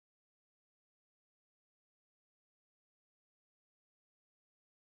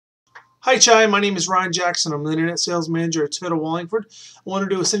Hi Chai, my name is Ryan Jackson. I'm the Internet Sales Manager at Toyota Wallingford. I wanted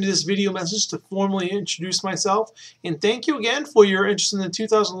to send you this video message to formally introduce myself and thank you again for your interest in the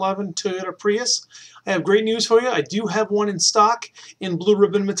 2011 Toyota Prius. I have great news for you. I do have one in stock in blue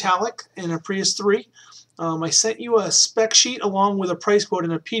ribbon metallic in a Prius 3. I sent you a spec sheet along with a price quote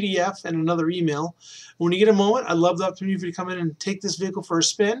in a PDF and another email. When you get a moment, I'd love the opportunity for you to come in and take this vehicle for a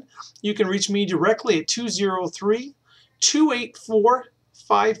spin. You can reach me directly at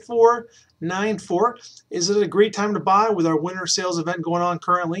 203-284-5494. Is it a great time to buy with our winter sales event going on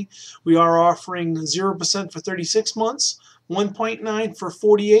currently? We are offering 0% for 36 months, 1.9 for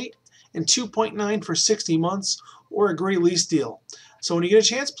 48, and 2.9 for 60 months, or a great lease deal. So when you get a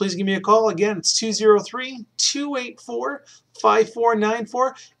chance, please give me a call. Again, it's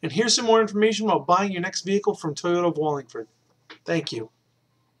 203-284-5494. And here's some more information about buying your next vehicle from Toyota of Wallingford. Thank you.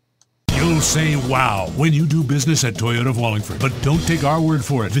 You'll say wow when you do business at Toyota of Wallingford. But don't take our word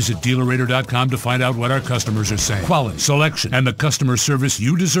for it. Visit DealerRater.com to find out what our customers are saying. Quality, selection, and the customer service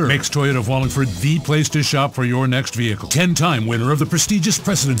you deserve makes Toyota of Wallingford the place to shop for your next vehicle. 10-time winner of the prestigious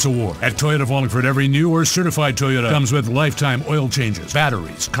President's Award. At Toyota of Wallingford, every new or certified Toyota comes with lifetime oil changes,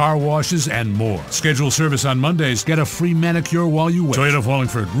 batteries, car washes, and more. Schedule service on Mondays. Get a free manicure while you wait. Toyota of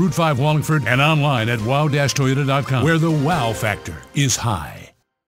Wallingford, Route 5 Wallingford, and online at wow-toyota.com, where the wow factor is high.